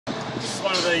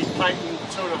one of the Paton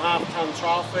 2.5 tonne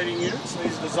trail feeding units.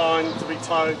 These are designed to be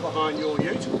towed behind your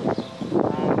ute.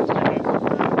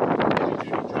 Heavy-duty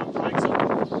drum brakes on.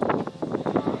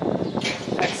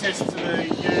 Access to the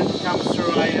unit comes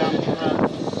through a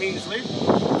hinge lid.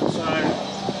 So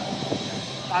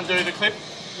undo the clip,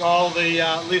 roll the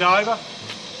lid over,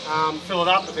 fill it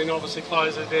up, but then obviously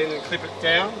close it in and clip it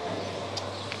down.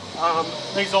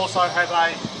 These also have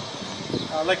a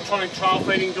electronic trail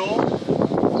feeding door.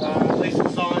 These are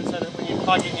designed so that when you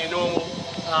plug in your normal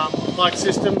plug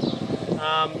system,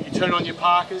 you turn on your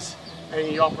parkers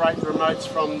and you operate the remotes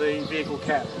from the vehicle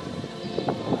cab.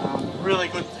 Really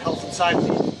good health and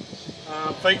safety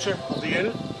feature of the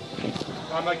unit.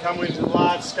 They come with a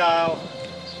large scale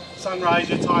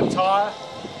Sunraiser type tyre,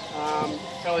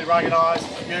 fairly ruggedised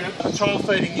unit. The trail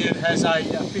feeding unit has a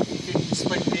 50-50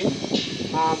 split bin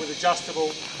with adjustable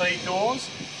feed doors,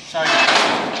 so you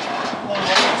can all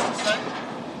levels to see,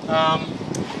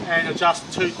 and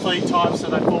adjust two feed types so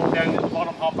they fall down in the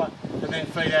bottom hopper and then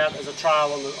feed out as a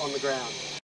trail on the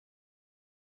ground.